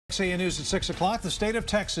KXAN News at 6 o'clock. The state of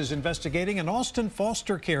Texas investigating an Austin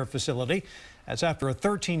foster care facility. That's after a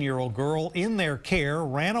 13-year-old girl in their care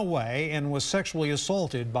ran away and was sexually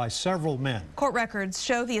assaulted by several men. Court records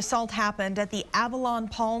show the assault happened at the Avalon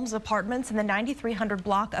Palms Apartments in the 9300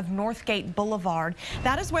 block of Northgate Boulevard.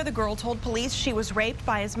 That is where the girl told police she was raped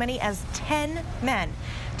by as many as 10 men.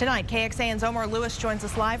 Tonight, KXAN's Omar Lewis joins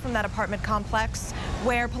us live from that apartment complex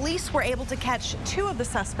where police were able to catch two of the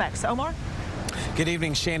suspects. Omar? Good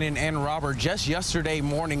evening, Shannon and Robert. Just yesterday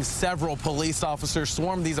morning, several police officers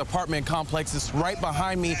swarmed these apartment complexes right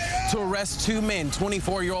behind me to arrest two men,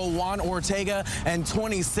 24-year-old Juan Ortega and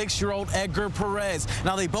 26-year-old Edgar Perez.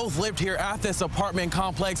 Now, they both lived here at this apartment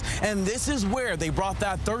complex, and this is where they brought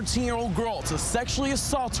that 13-year-old girl to sexually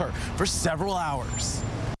assault her for several hours.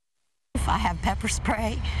 I have pepper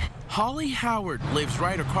spray. Holly Howard lives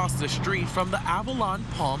right across the street from the Avalon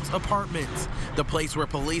Palms Apartments, the place where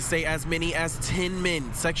police say as many as 10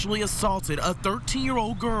 men sexually assaulted a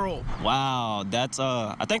 13-year-old girl. Wow, that's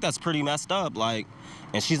I think that's pretty messed up,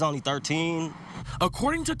 and she's only 13.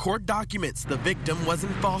 According to court documents, the victim was in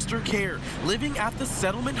foster care, living at the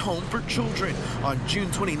settlement home for children. On June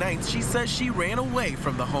 29th, she says she ran away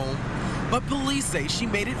from the home. But police say she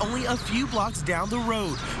made it only a few blocks down the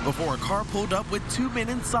road before a car pulled up with two men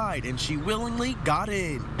inside, and she willingly got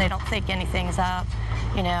in. They don't think anything's up,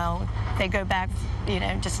 they go back,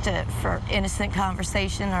 just for innocent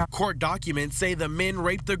conversation. Court documents say the men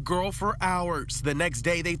raped the girl for hours. The next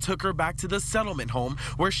day, they took her back to the settlement home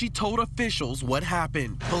where she told officials what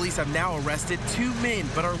happened. Police have now arrested two men,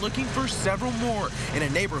 but are looking for several more in a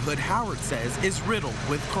neighborhood Howard says is riddled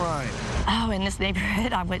with crime. Oh, in this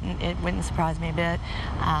neighborhood, it wouldn't surprise me a bit.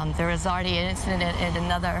 There was already an incident at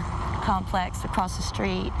another complex across the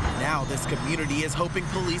street. Now this community is hoping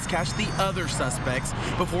police catch the other suspects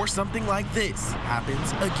before something like this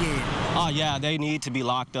happens again. Oh yeah, they need to be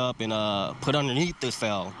locked up and put underneath the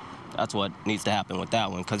cell. That's what needs to happen with that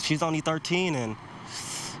one, because she's only 13 and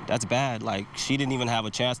that's bad. She didn't even have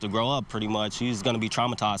a chance to grow up pretty much. She's going to be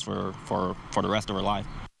traumatized for the rest of her life.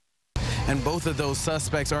 And both of those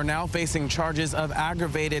suspects are now facing charges of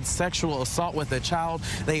aggravated sexual assault with a child.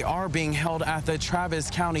 They are being held at the Travis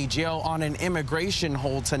County Jail on an immigration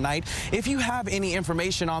hold tonight. If you have any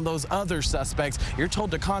information on those other suspects, you're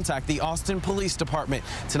told to contact the Austin Police Department.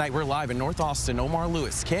 Tonight, we're live in North Austin. Omar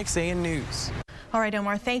Lewis, KXAN News. All right,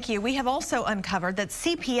 Omar, thank you. We have also uncovered that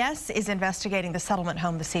CPS is investigating the settlement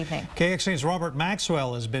home this evening. KXAN's Robert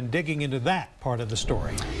Maxwell has been digging into that part of the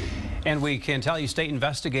story. And we can tell you state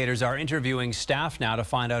investigators are interviewing staff now to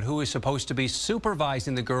find out who is supposed to be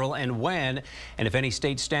supervising the girl and when. And if any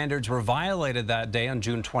state standards were violated that day on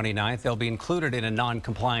June 29th, they'll be included in a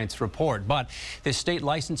non-compliance report. But this state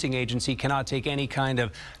licensing agency cannot take any kind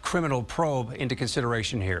of criminal probe into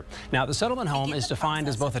consideration here. Now, the settlement home is defined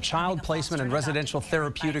as both a child placement and residential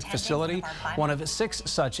therapeutic facility, one of 6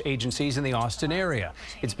 such agencies in the Austin area.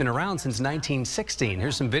 It's been around since 1916.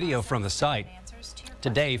 Here's some video from the site.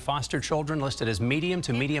 Today, foster children listed as medium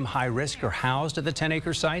to medium high risk are housed at the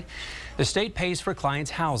 10-acre site. The state pays for clients'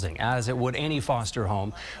 housing, as it would any foster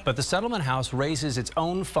home, but the settlement house raises its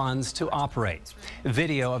own funds to operate.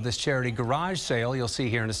 Video of this charity garage sale you'll see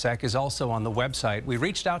here in a sec is also on the website. We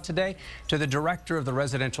reached out today to the director of the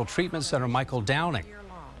Residential Treatment Center, Michael Downing.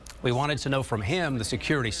 We wanted to know from him the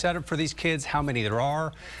security setup for these kids, how many there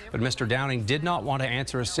are, but Mr. Downing did not want to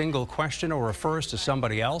answer a single question or refer us to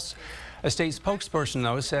somebody else. A state spokesperson,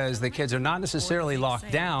 though, says the kids are not necessarily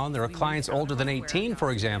locked down. There are clients older than 18,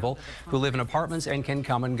 for example, who live in apartments and can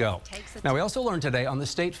come and go. Now, we also learned today on the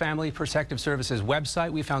State Family Protective Services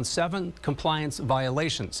website, we found 7 compliance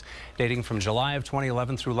violations dating from July of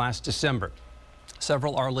 2011 through last December.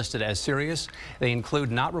 Several are listed as serious. They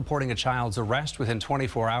include not reporting a child's arrest within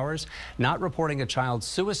 24 hours, not reporting a child's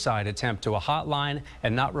suicide attempt to a hotline,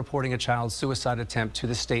 and not reporting a child's suicide attempt to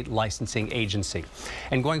the state licensing agency.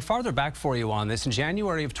 And going farther back for you on this, in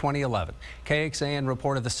January of 2011, KXAN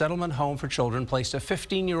reported the settlement home for children placed a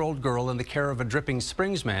 15-year-old girl in the care of a Dripping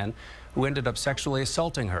Springs man who ended up sexually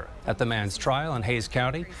assaulting her. At the man's trial in Hays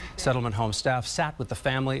County, settlement home staff sat with the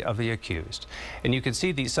family of the accused. And you can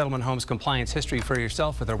see the settlement home's compliance history for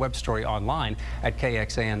yourself with our web story online at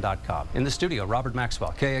KXAN.com. In the studio, Robert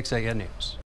Maxwell, KXAN News.